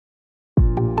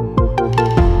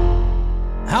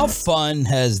How fun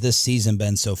has this season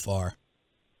been so far?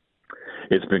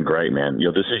 It's been great, man.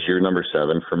 This is year number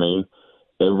 7 for me.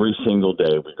 Every single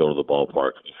day we go to the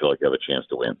ballpark, you feel like you have a chance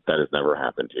to win. That has never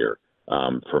happened here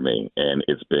for me, and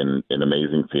it's been an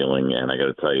amazing feeling. And I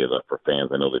got to tell you that for fans,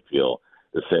 I know they feel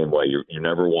the same way. You're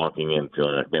never walking in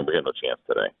feeling like, man, we got no chance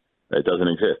today. It doesn't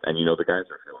exist, and the guys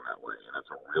are feeling that way, and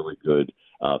that's a really good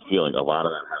feeling. A lot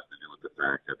of that has to do with the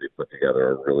fact that they put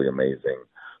together a really amazing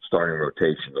starting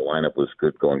rotation. The lineup was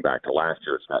good going back to last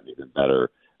year. It's gotten even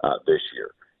better this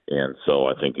year. And so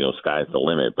I think, sky's the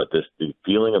limit. But the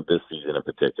feeling of this season in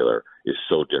particular is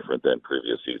so different than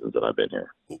previous seasons that I've been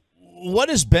here. What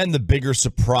has been the bigger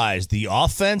surprise, the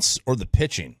offense or the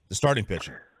pitching, the starting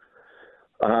pitching?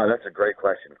 That's a great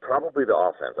question. Probably the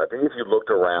offense. I think if you looked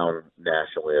around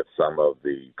nationally at some of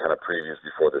the kind of previews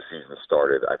before the season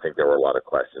started, I think there were a lot of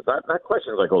questions. Not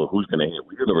questions like, oh, who's going to hit?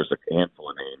 We knew there was a handful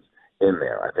of names in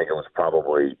there. I think it was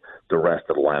probably the rest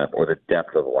of the lineup or the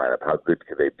depth of the lineup. How good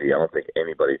could they be? I don't think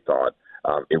anybody thought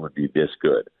it would be this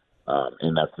good.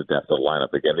 And that's the depth of the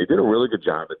lineup. Again, they did a really good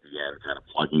job at the end kind of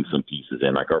plugging some pieces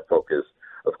in. Like our focus,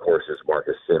 of course, is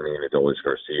Marcus Semien, Adolis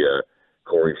Garcia,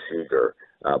 Corey Seager.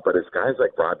 But it's guys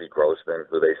like Robbie Grossman,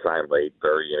 who they signed late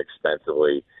very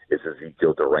inexpensively. It's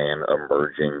Ezekiel Duran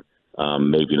emerging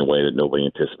maybe in a way that nobody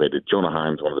anticipated. Jonah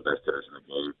Heim's one of the best hitters in the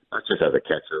game. Not just as a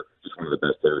catcher, just one of the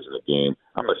best hitters in the game.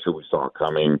 I'm not sure we saw it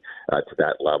coming to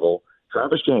that level.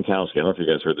 Travis Jankowski, I don't know if you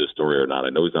guys heard this story or not. I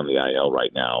know he's on the IL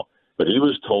right now. But he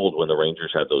was told when the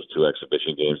Rangers had those 2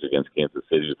 exhibition games against Kansas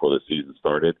City before the season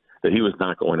started that he was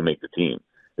not going to make the team.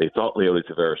 They thought Leody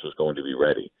Taveras was going to be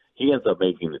ready. He ends up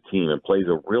making the team and plays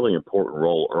a really important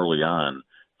role early on,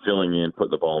 filling in,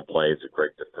 putting the ball in play. He's a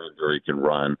great defender. He can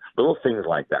run. Little things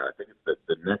like that. I think it's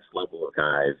the next level of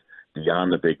guys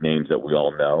beyond the big names that we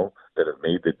all know that have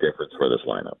made the difference for this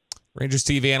lineup. Rangers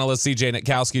TV analyst C.J.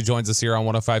 Nitkowski joins us here on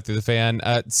 105 Through the Fan.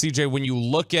 C.J., when you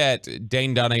look at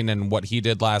Dane Dunning and what he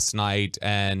did last night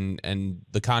and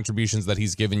the contributions that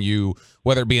he's given you,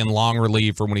 whether it be in long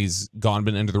relief or when he's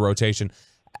been into the rotation,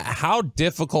 how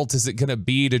difficult is it going to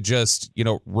be to just,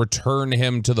 return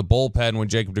him to the bullpen when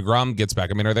Jacob deGrom gets back?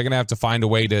 I mean, are they going to have to find a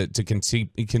way to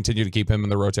continue to keep him in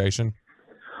the rotation?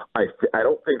 I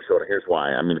don't think so. Here's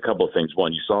why. I mean, a couple of things.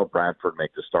 One, you saw Bradford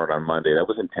make the start on Monday. That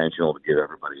was intentional to give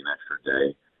everybody an extra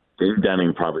day. Dave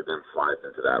Dunning probably then slides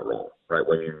into that role, right,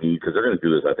 when you need, because they're going to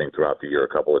do this, I think, throughout the year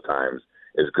a couple of times.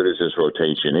 As good as this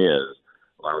rotation is,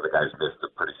 a lot of the guys missed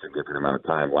a pretty significant amount of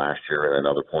time last year and at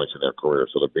other points in their career,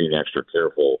 so they're being extra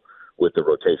careful with the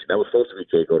rotation. That was supposed to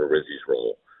be Jake Odorizzi's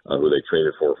role, who they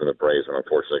traded for from the Braves and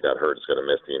unfortunately got hurt. Is going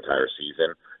to miss the entire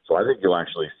season. So I think you'll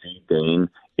actually see Dane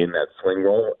in that swing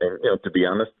role. And, to be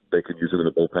honest, they could use him in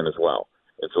the bullpen as well.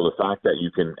 And so the fact that you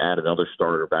can add another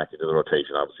starter back into the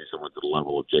rotation, obviously someone to the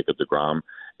level of Jacob deGrom,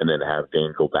 and then have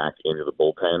Dane go back into the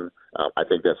bullpen, I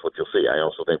think that's what you'll see. I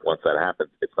also think once that happens,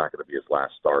 it's not going to be his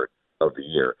last start of the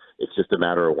year. It's just a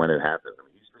matter of when it happens. I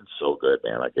mean, he's been so good,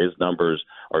 man. Like, his numbers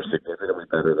are significantly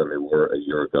better than they were a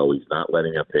year ago. He's not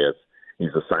letting up hits.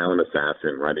 He's a silent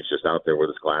assassin, right? He's just out there with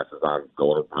his glasses on,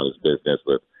 going about his business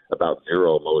with about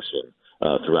zero emotion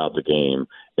throughout the game,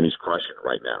 and he's crushing it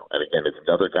right now. And again, it's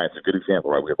another guy. It's a good example,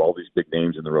 right? We have all these big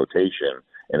names in the rotation,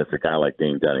 and it's a guy like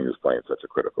Dane Dunning who's playing such a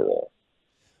critical role.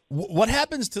 What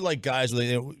happens to guys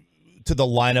to the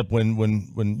lineup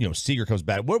when Seager comes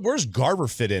back? Where's Garver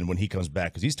fit in when he comes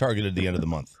back? Because he's targeted at the end of the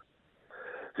month.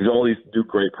 There's all these new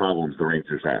great problems the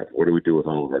Rangers have. What do we do with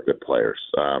all of our good players?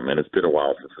 And it's been a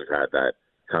while since we've had that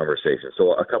conversation.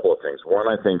 So a couple of things. One,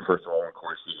 I think, first of all, when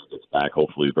Corey Seager gets back,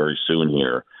 hopefully very soon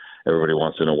here, everybody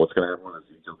wants to know what's going to happen with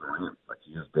Ezekiel Duran. Like,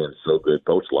 he has been so good.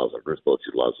 Coach loves him. Bruce Bochy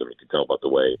loves him. You can tell by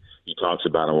the way he talks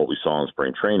about him, what we saw in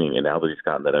spring training. And now that he's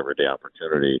gotten that everyday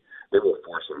opportunity, they will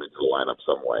force him into the lineup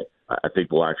some way. I think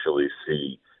we'll actually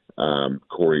see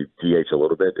Corey DH a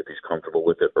little bit if he's comfortable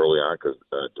with it early on, because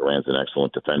Duran's an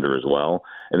excellent defender as well.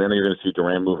 And then you're going to see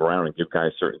Duran move around and give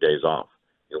guys certain days off.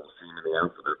 You'll see him in the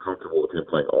outfield. They're comfortable with him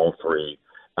playing all 3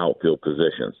 outfield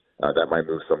positions. That might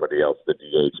move somebody else to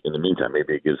DH. In the meantime,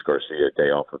 maybe it gives Garcia a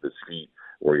day off of his feet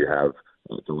where you have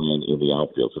Duran in the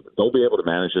outfield. So they'll be able to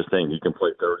manage this thing. He can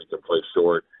play third. He can play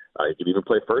short. He can even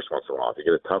play first once in a while. If you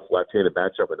get a tough left-handed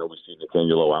matchup, I know we see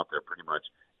Nitkowski out there pretty much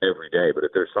every day. But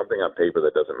if there's something on paper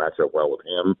that doesn't match up well with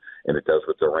him, and it does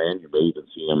with Duran, you may even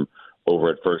see him over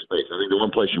at first base. I think the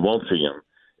one place you won't see him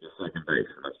is second base,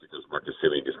 and that's because Marcus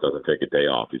Semien just doesn't take a day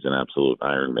off. He's an absolute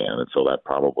Iron Man, and so that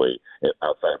probably,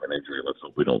 outside of an injury, let's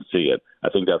hope we don't see it. I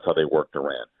think that's how they work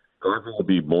Duran. Garver will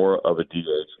be more of a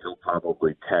DH. He'll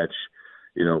probably catch,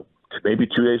 maybe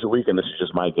 2 days a week, and this is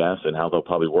just my guess and how they'll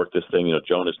probably work this thing.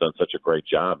 Jonah has done such a great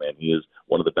job, and he is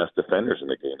one of the best defenders in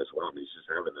the game as well. He's just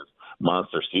having this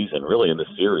monster season, really, in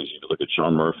this series. You look at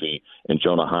Sean Murphy and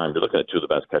Jonah Heim. You're looking at two of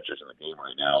the best catchers in the game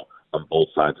right now on both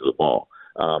sides of the ball.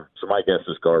 So my guess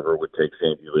is Garver would take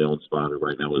Sandy Leon's spot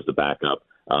right now as the backup.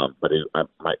 But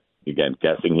again,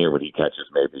 guessing here, what he catches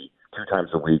maybe 2 times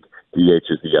a week,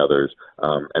 DHs the others.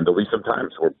 And there'll be some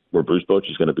times where Bruce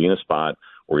Bochy's going to be in a spot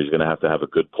where he's going to have a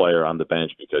good player on the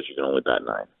bench because you can only bat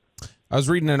 9. I was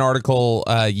reading an article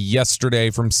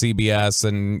yesterday from CBS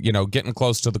and, getting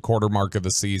close to the quarter mark of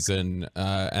the season,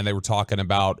 and they were talking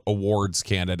about awards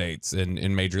candidates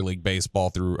in Major League Baseball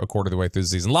through a quarter of the way through the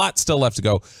season. A lot still left to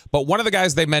go. But one of the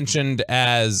guys they mentioned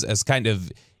as kind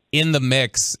of in the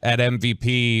mix at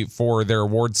MVP for their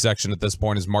awards section at this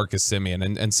point is Marcus Semien.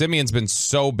 And Semien's been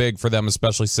so big for them,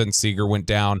 especially since Seager went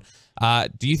down.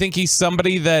 Do you think he's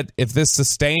somebody that if this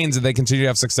sustains and they continue to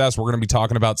have success, we're going to be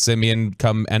talking about Semien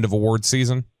come end of awards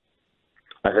season?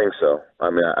 I think so. I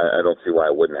mean, I don't see why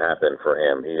it wouldn't happen for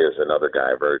him. He is another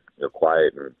guy, very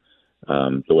quiet,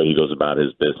 and the way he goes about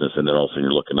his business, and then all of a sudden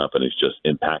you're looking up and he's just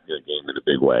impacting the game in a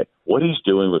big way. What he's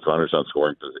doing with runners on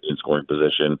in scoring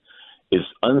position is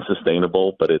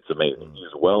unsustainable, but it's amazing. He's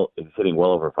hitting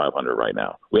well over 500 right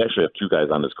now. We actually have 2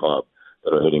 guys on this club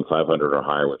that are hitting 500 or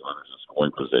higher with runners in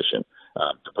scoring position.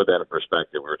 To put that in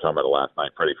perspective, we were talking about it last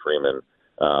night. Freddie Freeman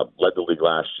led the league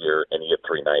last year, and he hit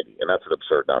 390, and that's an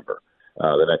absurd number.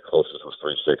 The next closest was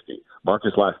 360.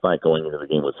 Marcus last night going into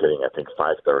the game was hitting, I think,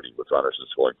 530 with runners in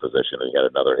scoring position, and he had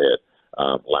another hit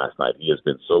last night. He has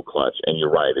been so clutch, and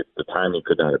you're right. The timing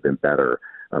could not have been better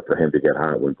for him to get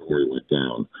hot when Corey went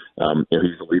down.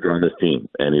 He's a leader on this team,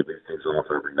 and he leads things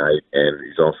off every night, and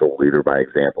he's also a leader by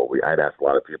example. I'd asked a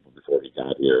lot of people before he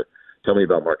got here, tell me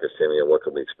about Marcus Semien. What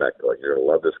can we expect? You're going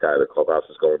to love this guy. The clubhouse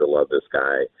is going to love this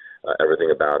guy.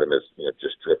 Everything about him is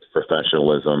just strict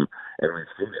professionalism, and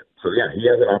we've seen it. So, yeah, he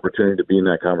has an opportunity to be in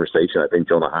that conversation. I think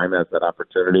Jonah Heim has that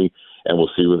opportunity, and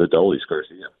we'll see with Adolis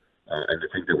Garcia. And I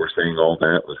think that we're saying all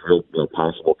that with real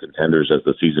possible contenders as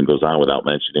the season goes on without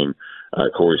mentioning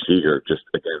Corey Seager, just,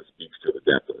 again, speaks to the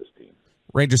depth of this team.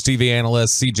 Rangers TV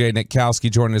analyst C.J.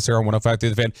 Nitkowski joining us here on 105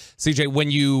 through the Fan. C.J.,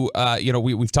 when you,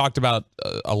 we've talked about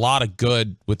a lot of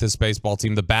good with this baseball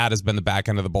team. The bad has been the back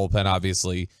end of the bullpen,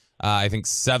 obviously. I think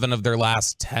 7 of their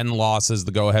last 10 losses,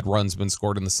 the go-ahead run's been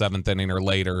scored in the 7th inning or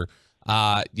later.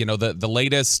 The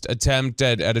latest attempt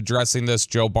at addressing this,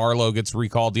 Joe Barlow gets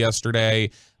recalled yesterday.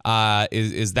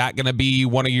 Is that going to be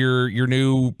one of your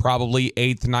new probably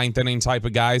 8th, 9th inning type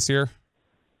of guys here?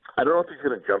 I don't know if he's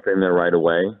going to jump in there right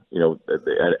away,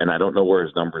 and I don't know where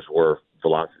his numbers were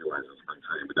velocity-wise in spring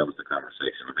training, but that was the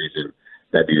conversation. The reason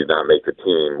that he did not make the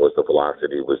team was the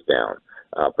velocity was down.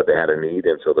 But they had a need,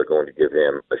 and so they're going to give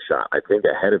him a shot. I think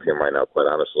ahead of him right now, quite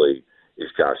honestly,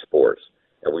 is Josh Sports.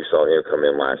 And we saw him come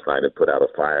in last night and put out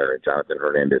a fire, and Jonathan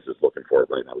Hernandez is looking for it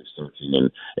right now. He's searching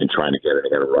and trying to get it.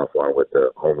 He had a rough one with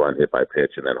the home run hit by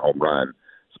pitch and then home run.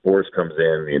 Sports comes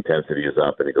in, the intensity is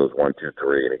up, and he goes 1, 2,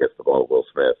 3, and he gets the ball to Will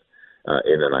Smith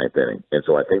in the 9th inning. And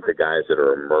so I think the guys that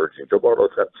are emerging, Joe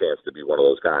Barlow's got a chance to be one of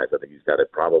those guys. I think he's got to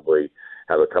probably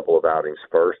have a couple of outings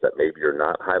first that maybe are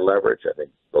not high leverage. I think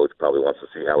Boach probably wants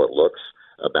to see how it looks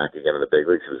back again in the big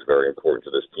leagues. He was very important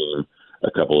to this team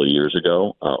a couple of years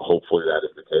ago. Hopefully that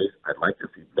is the case. I'd like to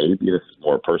see maybe, this is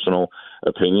more personal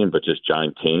opinion, but just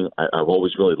John King. I've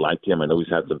always really liked him. I know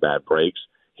he's had some bad breaks.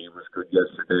 He was good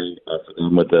yesterday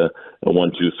with the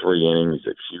 1, 2, 3 inning. He's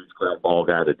a huge ground ball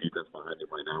guy. The defense behind him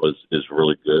right now is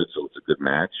really good, so it's a good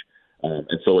match.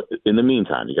 And so in the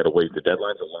meantime, you got to wait. The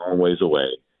deadline's a long ways away.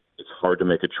 It's hard to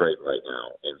make a trade right now.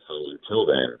 And so until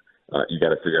then, you got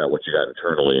to figure out what you got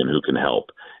internally and who can help.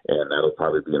 And that'll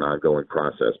probably be an ongoing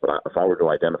process. But if I were to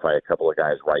identify a couple of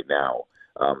guys right now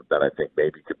that I think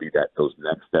maybe could be those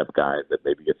next step guys that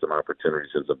maybe get some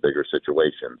opportunities in some bigger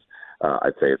situations,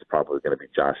 I'd say it's probably going to be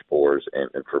Josh Spores. And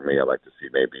for me, I'd like to see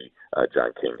maybe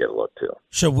John King get a look too.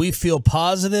 Should we feel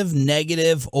positive,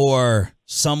 negative, or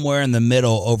somewhere in the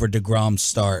middle over DeGrom's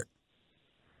start?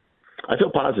 I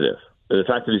feel positive. The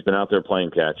fact that he's been out there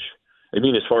playing catch. I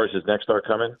mean, as far as his next start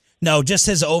coming? No, just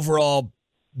his overall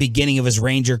beginning of his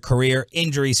Ranger career,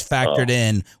 injuries factored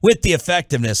in with the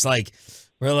effectiveness.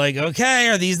 We're like, okay,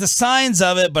 are these the signs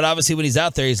of it? But obviously when he's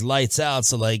out there, he's lights out.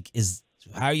 So,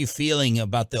 how are you feeling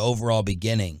about the overall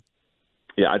beginning?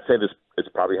 Yeah, I'd say this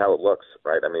is probably how it looks,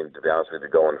 right? I mean, to be honest with you,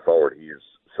 going forward, he's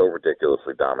so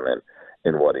ridiculously dominant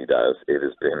in what he does. It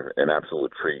has been an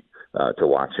absolute treat to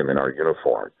watch him in our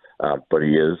uniform. But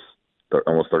he is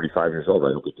almost 35 years old.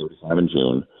 I hope he's 35 in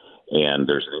June. And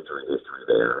there's an injury history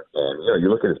there. And, you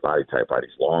look at his body type, right?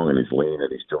 He's long and he's lean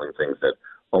and he's doing things that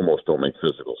almost don't make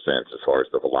physical sense as far as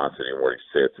the velocity and where he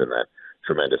sits and that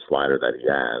tremendous slider that he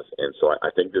has. And so I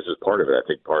think this is part of it. I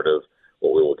think part of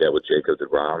what we will get with Jacob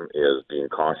deGrom is being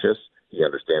cautious. He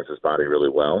understands his body really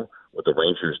well. What the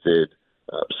Rangers did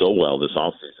so well this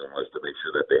offseason was to make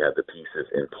sure that they had the pieces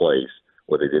in place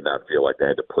where they did not feel like they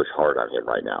had to push hard on him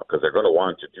right now, because they're going to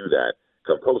want to do that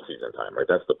come postseason time, right?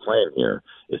 That's the plan here,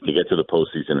 is to get to the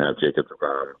postseason and have Jacob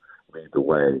deGrom lead the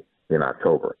way in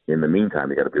October. In the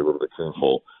meantime, you got to be a little bit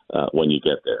careful when you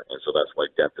get there. And so that's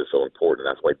why depth is so important.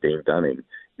 That's why Dane Dunning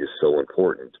is so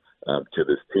important to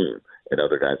this team and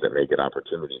other guys that may get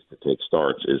opportunities to take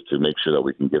starts, is to make sure that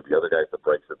we can give the other guys the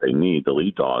breaks that they need, the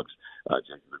lead dogs.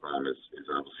 Jacob deGrom is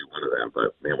obviously one of them,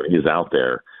 but man, when he's out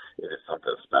there, it is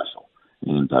something special.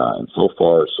 And so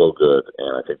far, so good.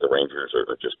 And I think the Rangers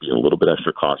are just being a little bit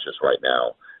extra cautious right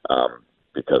now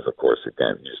because, of course,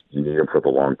 again, you need them for the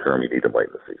long term. You need them late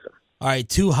in the season. All right,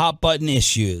 2 hot button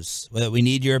issues that we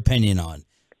need your opinion on.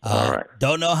 All right.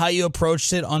 Don't know how you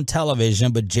approached it on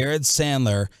television, but Jared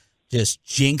Sandler just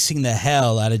jinxing the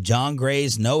hell out of John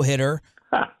Gray's no-hitter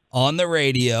on the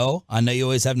radio. I know you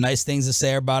always have nice things to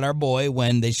say about our boy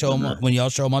when they show him, when y'all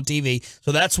show him on TV.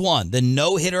 So that's one, the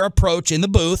no-hitter approach in the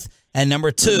booth. And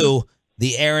number 2,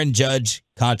 the Aaron Judge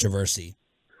controversy.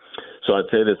 So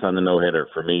I'd say this on the no-hitter.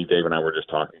 For me, Dave and I were just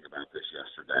talking about this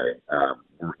yesterday.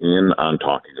 We're in on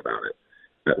talking about it.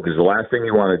 Because the last thing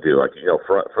you want to do, like, you know,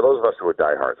 for those of us who are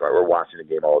diehards, right, we're watching the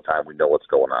game all the time. We know what's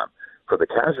going on. For the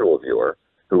casual viewer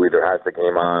who either has the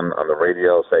game on the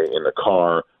radio, say in the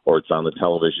car, or it's on the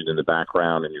television in the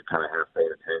background and you're kind of half paying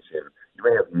attention, you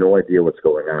may have no idea what's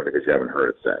going on because you haven't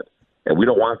heard it said. And we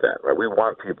don't want that, right? We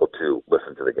want people to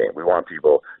listen to the game. We want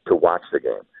people to watch the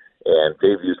game. And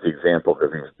Dave used the example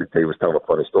because Dave was telling a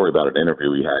funny story about an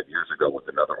interview he had years ago with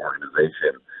another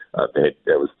organization.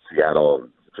 That was Seattle,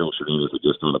 and Phil Chernines was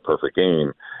just doing a perfect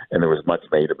game. And there was much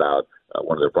made about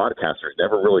one of their broadcasters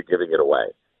never really giving it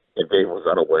away. And Dave was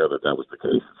unaware that that was the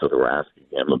case. So they were asking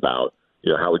him about,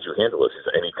 you know, how would you handle this?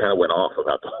 And he kind of went off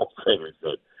about the whole thing. He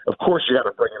said, of course you got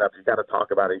to bring it up. You got to talk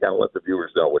about it. You got to let the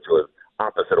viewers know, which was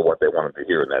opposite of what they wanted to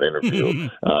hear in that interview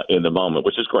in the moment,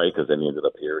 which is great because then he ended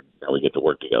up here. Now we get to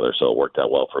work together. So it worked out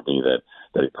well for me that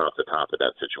he popped the top of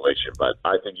that situation. But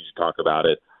I think you should talk about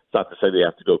it. It's not to say they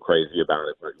have to go crazy about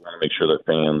it, but you want to make sure that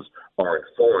fans are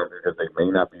informed because they may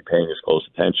not be paying as close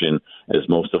attention as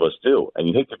most of us do. And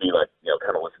you hate to be like, you know,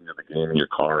 kind of listening to the game in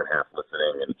your car and half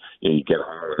listening, and you know, you get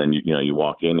home and then you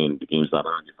walk in and the game's not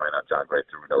on. You find out John Gray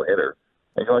threw a no-hitter,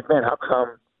 and you're like, man, how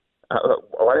come?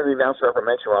 Why didn't the announcer ever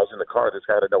mention when I was in the car this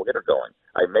guy had a no-hitter going?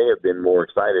 I may have been more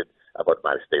excited about it.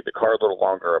 I stayed in the car a little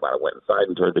longer, about it went inside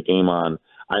and turned the game on.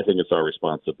 I think it's our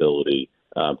responsibility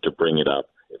to bring it up.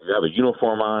 If you have a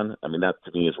uniform on, I mean, that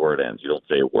to me is where it ends. You don't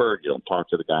say a word. You don't talk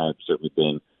to the guy. I've certainly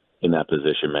been in that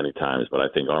position many times, but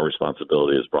I think our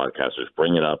responsibility as broadcasters,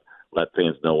 bring it up, let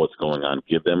fans know what's going on,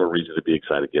 give them a reason to be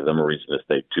excited, give them a reason to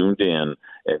stay tuned in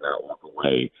and not walk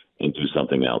away and do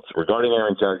something else. Regarding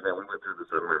Aaron Judge, man, we went through this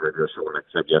on my radio show when I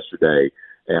said yesterday,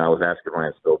 and I was asking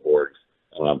Ryan Spilborghs,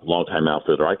 longtime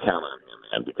outfielder, I count on him,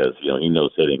 man, because, you know, he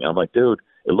knows hitting. And I'm like, dude,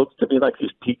 it looks to me like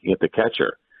he's peeking at the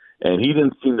catcher. And he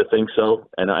didn't seem to think so.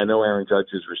 And I know Aaron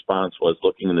Judge's response was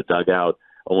looking in the dugout,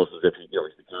 almost as if he's the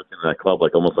captain of that club,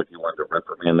 like almost like he wanted to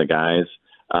reprimand the guys.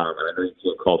 And I know you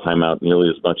can't call timeout nearly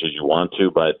as much as you want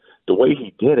to, but the way he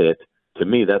did it, to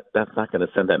me, that's not going to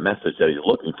send that message that he's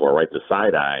looking for, right? The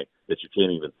side eye that you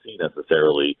can't even see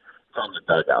necessarily from the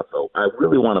dugout. So I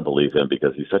really want to believe him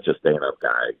because he's such a stand-up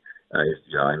guy.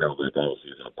 I know that obviously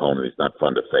he's an opponent. He's not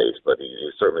fun to face, but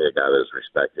he's certainly a guy that is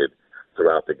respected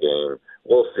throughout the game.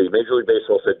 We'll see. Major League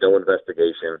Baseball said no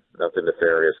investigation, nothing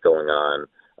nefarious going on.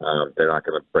 They're not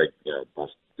going to break,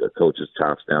 bust the coach's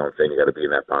chops down saying you got to be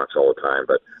in that box all the time.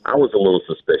 But I was a little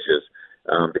suspicious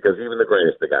because even the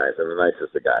greatest of guys and the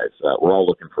nicest of guys, we're all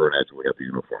looking for an edge when we got the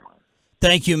uniform on.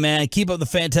 Thank you, man. Keep up the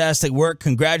fantastic work.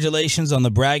 Congratulations on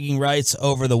the bragging rights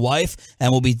over the wife,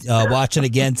 and we'll be watching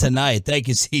again tonight. Thank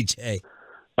you, CJ.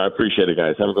 I appreciate it,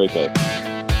 guys. Have a great day.